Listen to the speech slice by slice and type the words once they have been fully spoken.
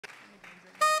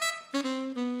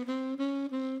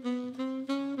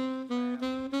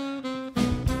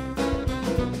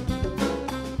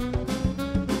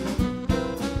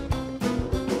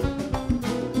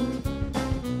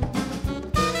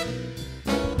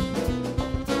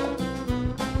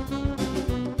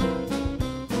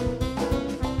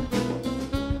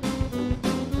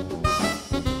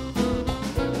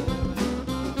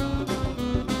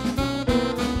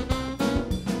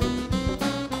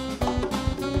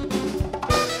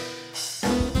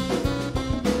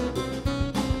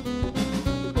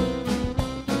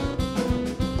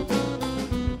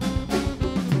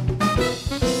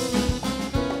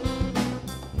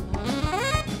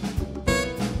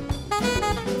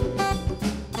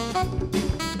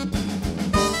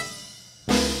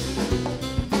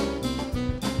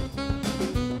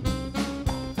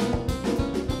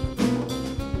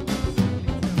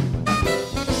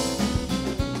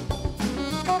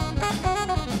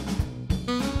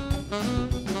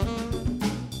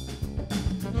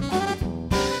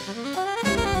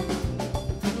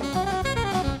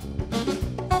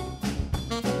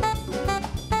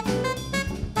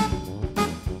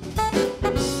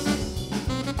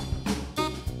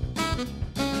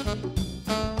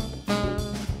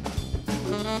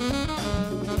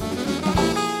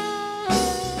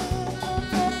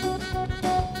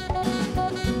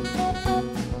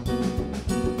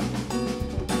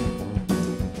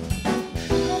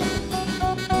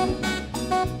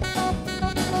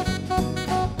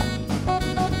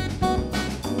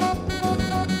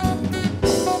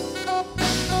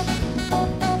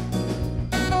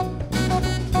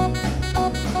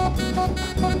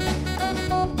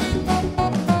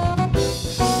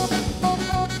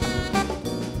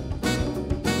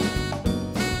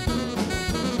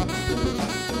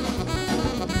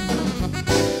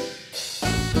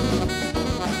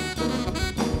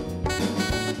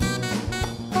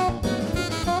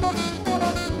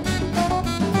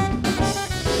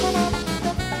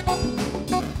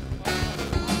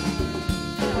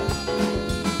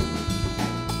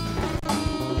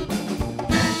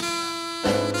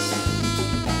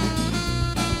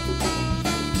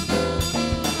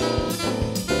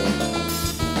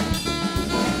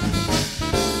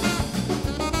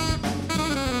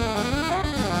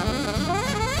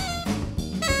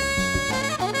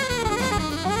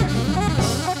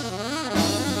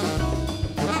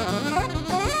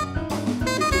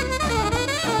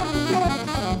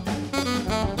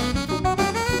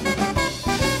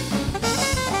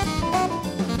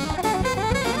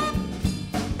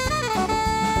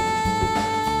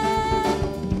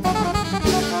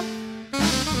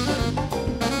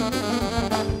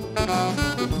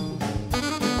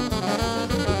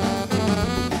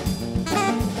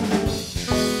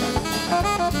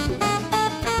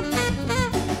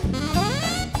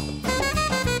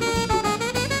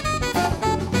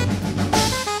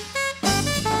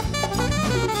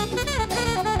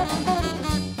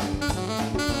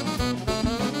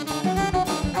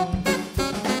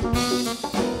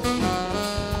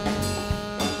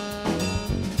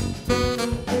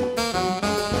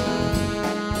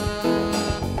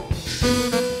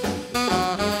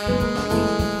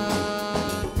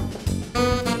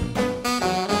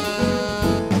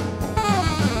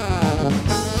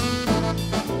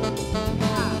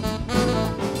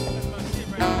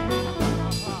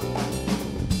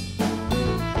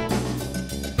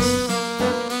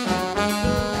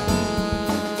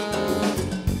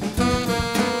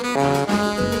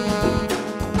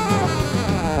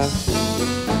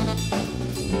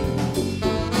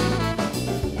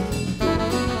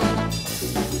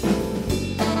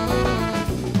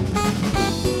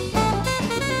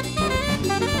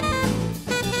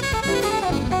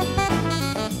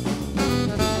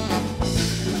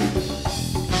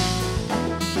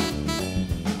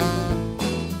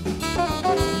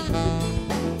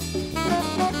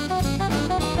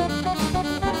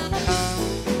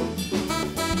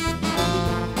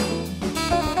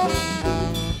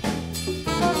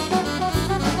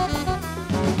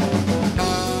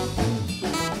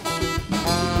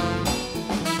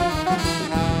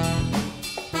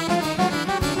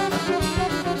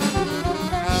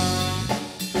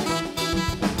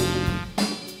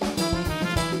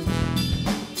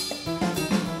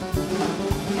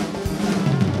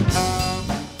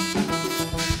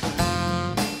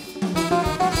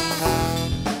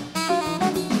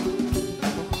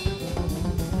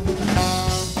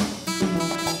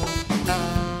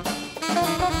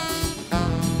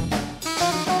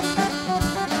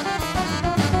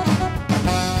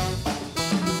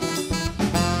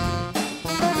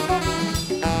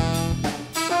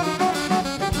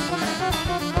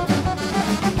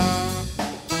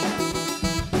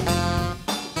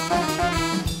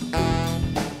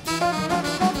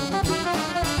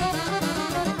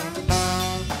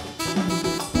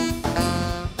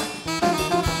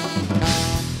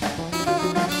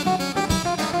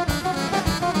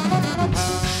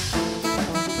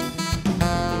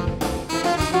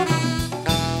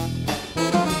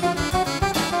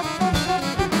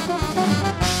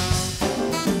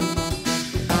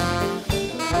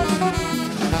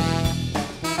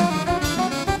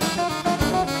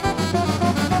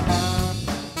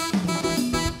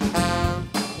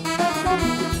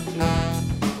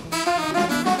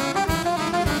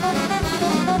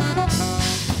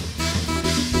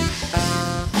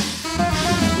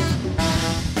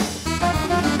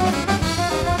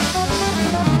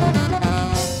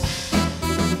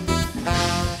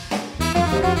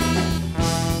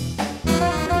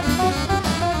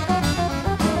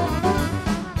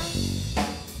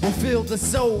Feel the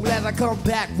soul as I come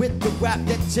back with the rap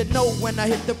that you know. When I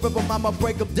hit the rhythm, I'ma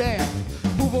break them down.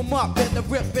 Move them up in the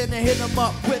rip and hit them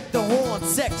up with the horn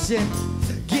section.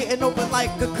 Getting over like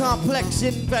a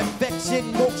complexion,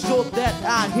 perfection. Make sure that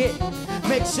I hit,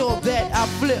 make sure that I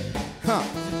flip.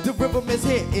 The rhythm is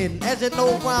hitting, as you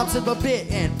know, rhymes is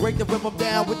forbidden. Break the rhythm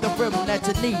down with the rhythm that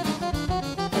you need.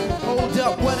 Hold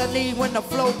up what I need when the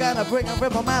flow gotta bring a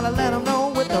rhythm out and let them know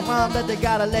with the rhyme that they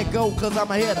gotta let go, cause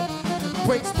I'ma hit them.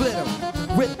 Break split them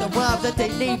with the rhymes that they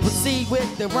need. Proceed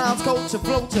with the rhymes, coach and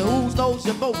float you. Who's knows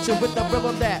your vulture with the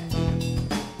rhythm that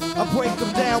I break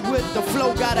them down with the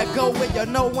flow. Gotta go with you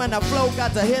know when the flow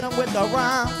got to hit them with the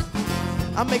rhymes.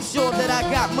 I make sure that I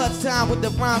got much time with the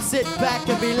rhyme. Sit back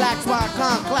and relax while I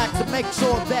conclax and make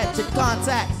sure that your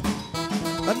contacts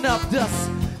enough dust.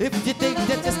 If you think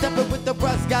that you're stepping with the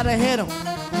brush, gotta hit 'em.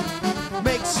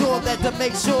 Make sure that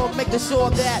make sure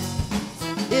that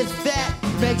it's fat.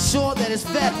 Make sure that it's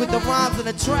fat with the rhymes on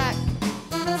the track.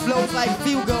 Flows like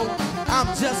Fugo. I'm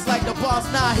just like the boss,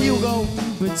 not Hugo.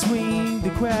 Between the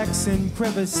cracks and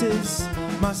crevices,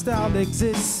 my style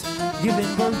exists,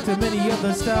 giving birth to many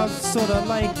other styles, sorta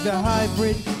like the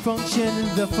hybrid function.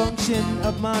 The function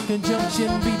of my conjunction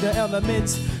be the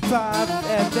elements. 5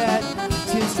 at that.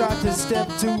 Kids try to step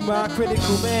to my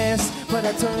critical mass, but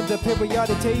I turn the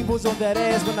periodic tables on that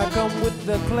ass when I come with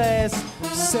the class.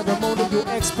 Ceremonial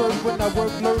expert when I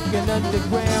work lurking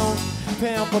underground.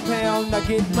 Pound for pound, I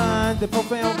get mine. The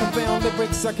profound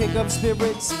lyrics, I kick up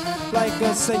spirits like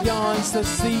a seance. The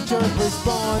seizure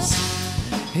response,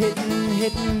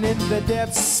 hitting in the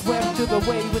depths, swept to the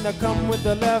way when I come with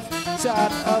the left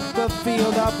side of the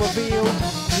field. I reveal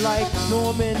like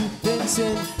Norman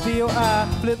Vincent. Feel I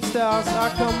flip styles. I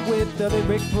come with the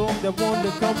lyric boom that want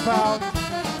to compile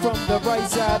from the right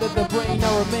side of the brain.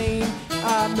 I remain.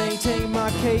 I maintain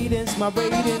my cadence, my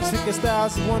ratings. Figure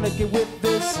styles wanna get with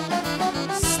this.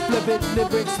 Split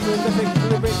lyrics,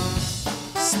 prolific,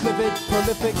 split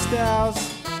prolific styles,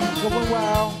 going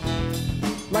wild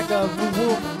like a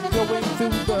wolf going through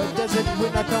the desert.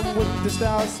 When I come with the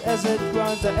styles, as it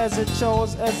runs, or as it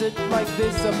shows, as it like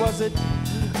this, or was it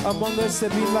among us?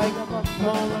 It be like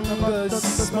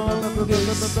mungus.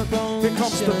 Here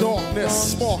comes the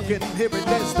darkness, sparking. Here it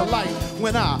is, the light.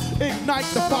 When I ignite,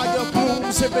 the fire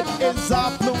blooms. Here it is,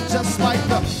 I bloom just like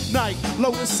the night.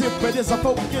 Lotus, here it is, I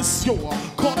focus. You're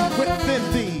caught within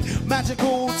the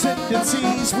magical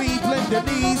tendencies. We blend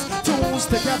these tools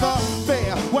together.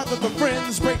 Fair weather, the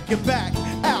friends break it back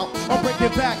out or break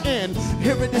it back in.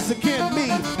 Here it is again, me,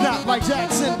 not like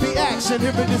Jackson. Be action.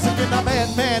 Here it is again, I'm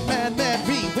man.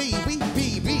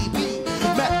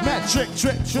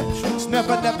 Tricks.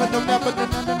 Never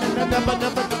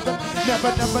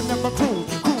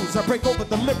cruise. I break over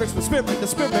the lyrics, the spirit.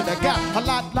 I got a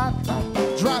lot.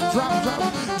 Drop.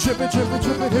 Drip it. Here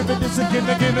it is again.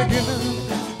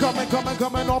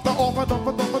 Coming off the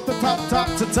top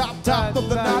to top of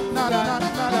the knot.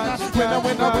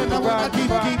 When I keep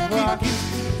going,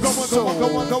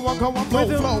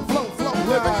 flow.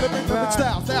 Lyric,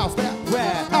 style.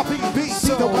 I'll be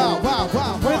the wild,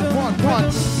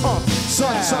 one.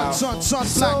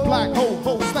 Sun, black,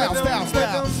 hold, style.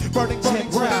 Burning, I'll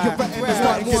be, coming on the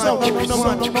back.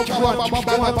 Rhythm, you must learn.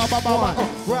 Check.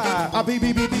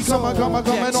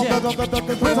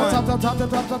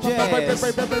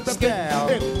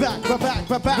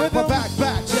 Make a win.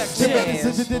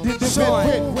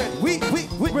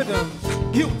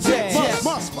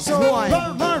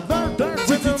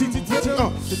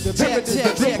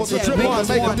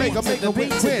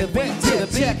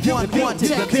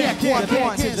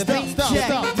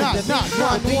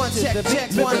 Check.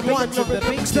 One,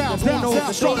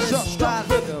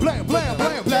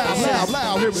 Blam,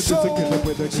 loud. Here it is again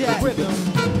with the rhythm.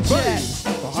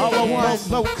 How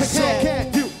low,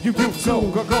 can't you go. How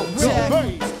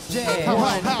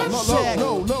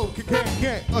low, can't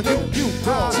you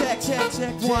go.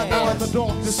 Check. One, on the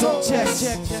darkness. check.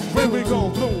 Here we go,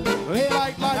 bloom.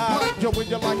 Like. Yo, when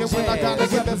you like it, when I gotta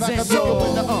get it back, I think you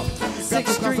in the up. Got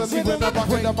to come to me when I rock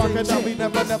it, now we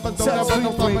never don't stop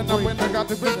when I got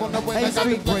the grip on the way, I got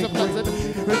the pressure.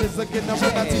 It is again,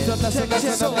 when I teach a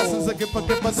lessons again,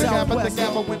 forgive us the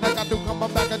gamma when I got to come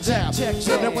back and jab.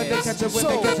 Then when they catch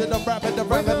it, I'm rapping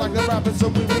like the rapping, so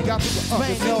we got to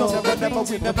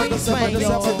we never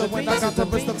the when I got the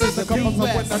wrist of this, come on,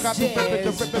 when I got to rip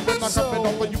it, when I come in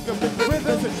over, you can rip it,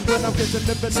 when I'm getting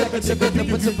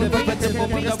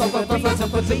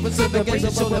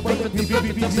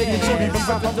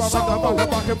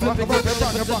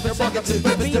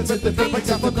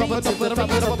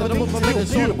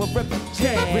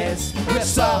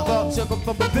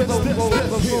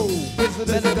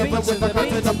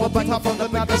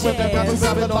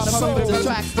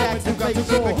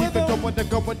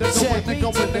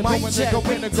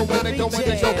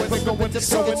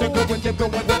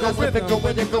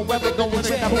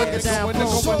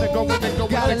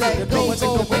gotta let it go,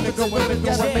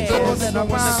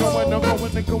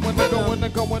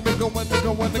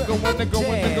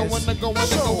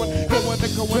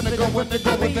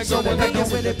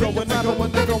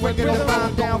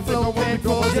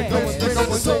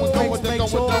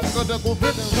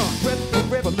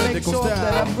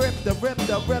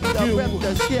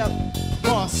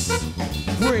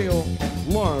 Real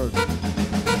learn.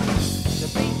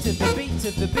 the beat to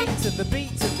the beat, to the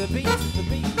beat, to the beat, to the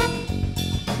beat.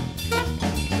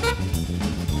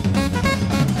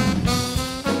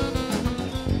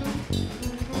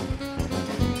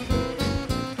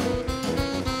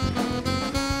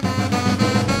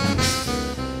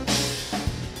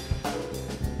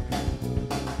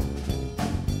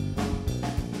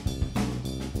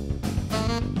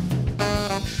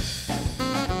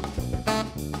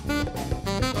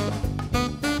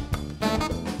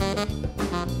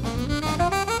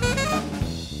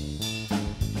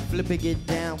 Flipping it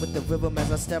down with the rhythm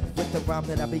as I step with the rhyme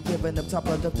that I be giving up top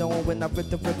of the dome when I rip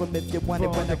the rhythm. If you want it,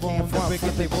 when I can't front,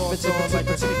 flip it, like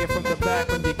a chicken from the back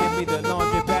when you give me the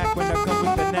laundry back. When I come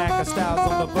with the knack of styles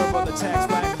on the verbal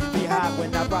attacks rack. Be hot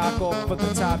when I rock off for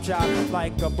the top shot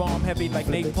like a bomb heavy like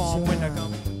napalm. When I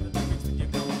come with the lyrics when you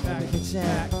go back,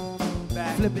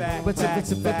 back, flip it, back, but back,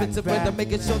 it's a back, rhythm, back.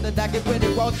 making sure that I get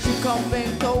ready. Won't you come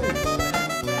and go?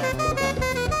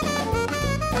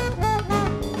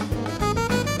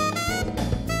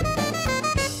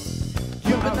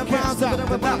 Can't stop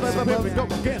the bounce, here we go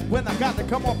again. When I got to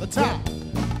come off the top.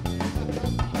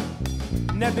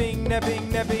 Nebbing, nebbing,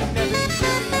 nebbing, nebbing,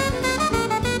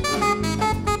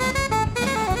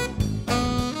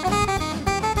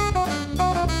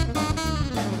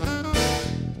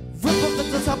 Rip up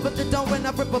the top of the dome when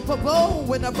I rip up a roll.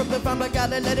 When I rip it from, I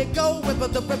gotta let it go. Rip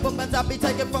up the rip up as I be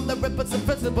taken from the rippers and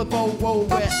principal. Whoa,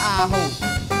 where I hold.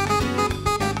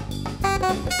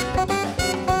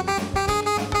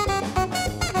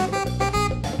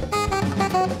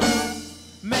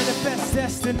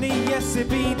 destiny, yes it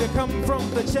be to come from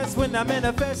the chest when I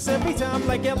manifest every time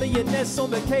like Elliot Ness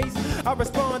on the case. I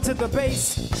respond to the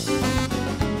bass.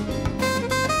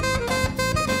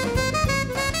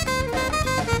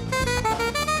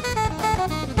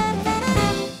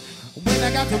 When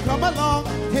I got to come along,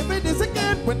 here it is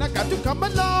again. When I got to come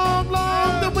along,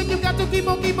 long. Then when you got to keep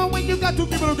on, when you got to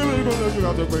keep on, you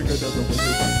got to bring it down.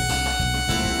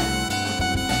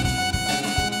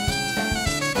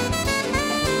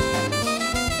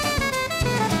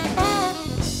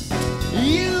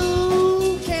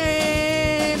 You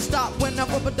can't stop when I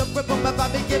rip the rhythm. If I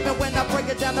be giving when I break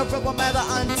it down the rhythm at an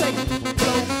untake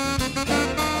flow.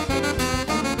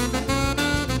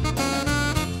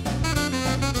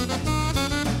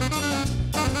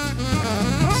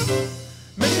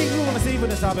 Maybe you wanna see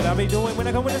what it's I be doing when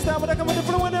I come with the style, when I come with the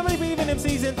flow, and I be leaving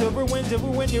MCs into ruin, you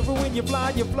ruin, you ruin, you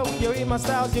fly, you float, you in my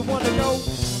styles, you wanna go.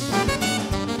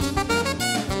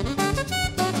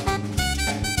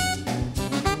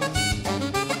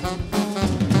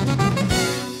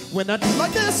 When I do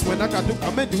like this, when I got to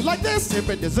come and do like this,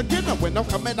 here it is again. When I'm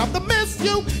coming out the mist,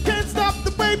 you can't stop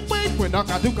the wait. When I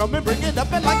got to come and bring it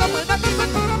up and like I'm when I keep it.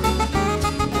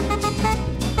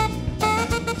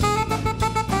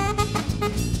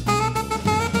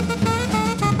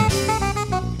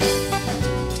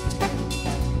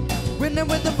 Winning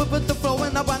with the flow,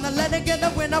 and I wanna let it get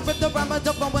up when I rip the rhyme up,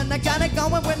 and when I got it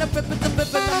going, when I flip it, and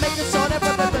I make it sure that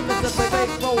rip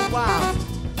it, roll wild.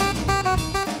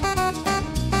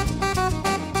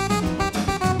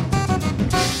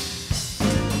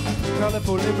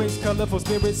 Colorful lyrics, colorful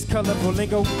spirits, colorful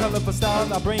lingo, colorful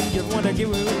style. I bring you wanna get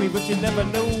with me, but you never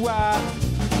know why.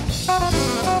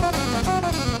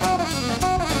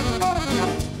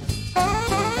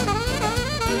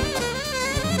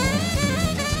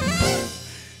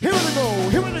 Here we go,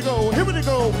 here we go, here we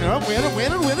go. I'm winning.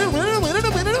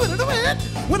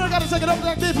 When I gotta take it up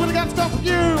like this, when I gotta stop with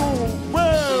you.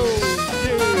 Whoa,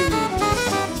 yeah.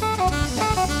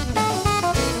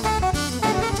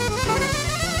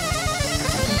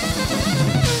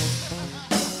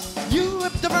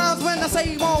 When I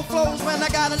say more flows, when I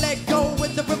gotta let go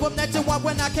with the rhythm that you want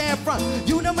when I can't front.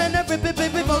 You know when I rip it,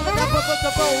 baby, but I got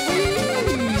the flow.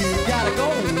 Gotta go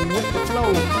with the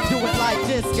flow. Do it like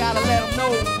this, gotta let them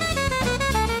know.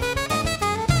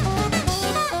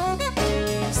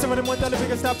 Some of them want the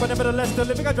living stop, but nevertheless the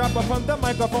living I drop up on the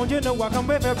microphone. You know I come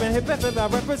with every hip, I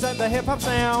represent the hip hop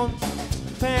sound.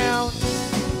 Pound.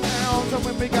 So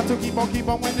when we got to keep on,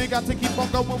 when we got to keep on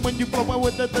going, when you flowing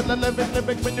with the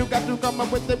lyric, when you got to come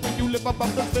up with it, when you live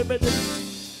above the spirit.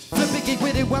 Flip it, get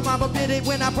with it, when mama did it,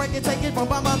 when I break it, take it from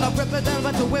mama, I rip it down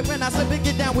to it, when I slip it,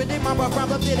 get down with it, mama,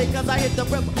 rhyme did it, cause I hit the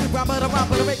rip, rhyme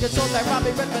to make it so that rhyme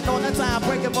be ripping on the time,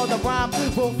 breaking for the rhyme,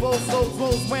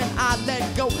 rolls, when I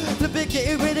let go. Flip it,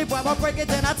 get with it, when I break it,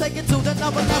 then I take it to the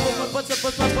number level, but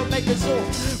making sure,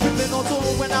 ripping on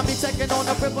tour when I be checking on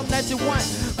the rhythm that you want.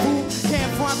 Ooh,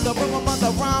 Can't front the rhythm of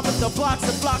the rhyme with the blocks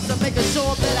and blocks to making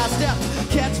sure that I step.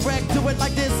 Catch wreck, do it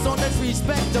like this on this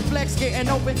respect. The flex getting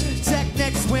open. Check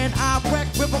next when I wreck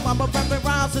rhythm. I'm a rapping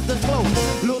rhymes in the flow.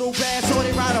 Little bad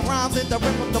shorty ride rhymes in the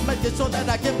rhythm to make it sure that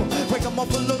I give them. Break them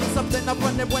up a little something. I'm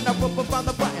running when I rip around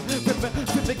the button.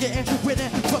 Ripping, getting,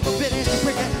 winning, rubber bidding,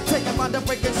 breaking, taking by the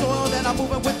breaking soil that I'm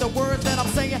moving with the words that I'm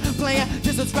saying, playing,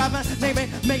 just describing, naming,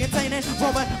 maintaining,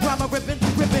 rolling, rhyming, ripping,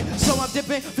 so I'm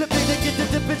dipping, flipping, to get the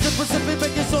dipping, to Pacific,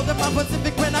 making sure that my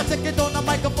Pacific, when I take it on the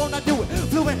microphone, I do it,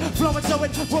 fluent, flowing, so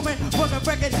it, woman, working,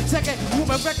 record, check it,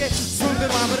 moving, record,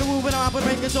 moving on, but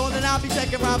making sure that I'll be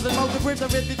taking rhymes and most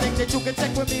of everything that you can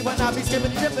check with me when I be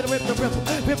skipping, dipping, rip the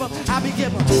ripple, I be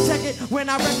giving, check it, when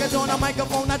I record on the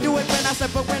microphone, I do it when I say,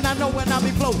 but when I know when I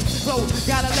be flow,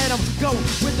 gotta let them go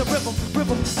with the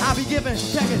rhythm, I be giving,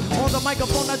 check it, on the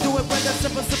microphone, I do it when the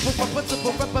simple,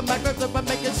 ripping my rhythm, but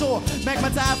making sure,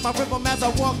 magnetize my rhythm as I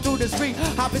walk through the street,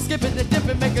 I be skipping the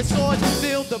dipping, making sure you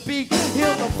feel the beat,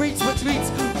 heal the freaks, retreats,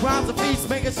 rhymes and beats,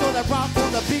 making sure that rock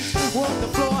on the beat, walk the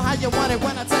floor, how you want it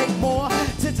when I take more,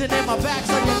 tension in my back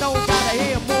so you know gotta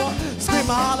hear more, scream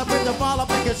and holler with the baller,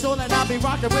 making sure that I be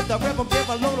rocking with the rhythm, give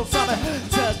a little something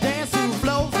to dance through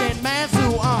flows, get mad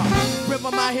through,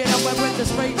 rhythm I hit up with the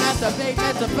straight, at the bait,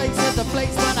 at the place, at the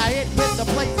place, when I hit with the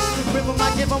place, rhythm I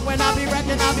give them when I be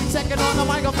rapping, I be checking on the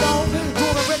microphone,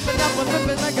 gonna rip it up and rip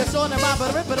it, making sure that I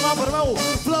rip it up and roll,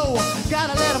 flow,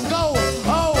 gotta let them go,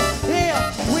 oh, here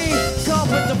we come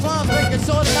with the bombs, making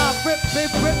sure that I rip,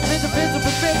 but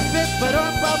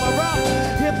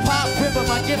hip hop rhythm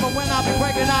I give them when I be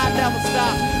breaking, I never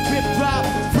stop, hip hop,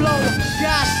 flow,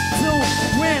 got to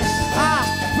win, I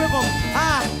rhythm,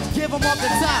 I give them off the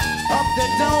top, up the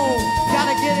dome,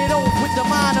 gotta get it over with the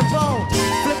mind and bone,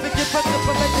 flip it, get flip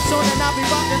it, making sure that I be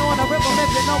rocking on the rhythm if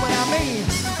you know what I mean,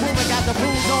 woman got the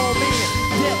blues on me,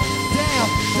 dip, down,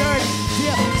 dirty,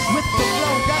 dip, with the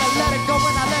flow, gotta let it go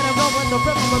when I let it go with the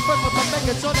rhythm, but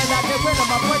making sure that I get rid of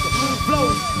my breaking, flow,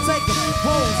 take it,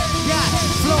 pose, got,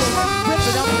 flow, rip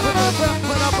it up,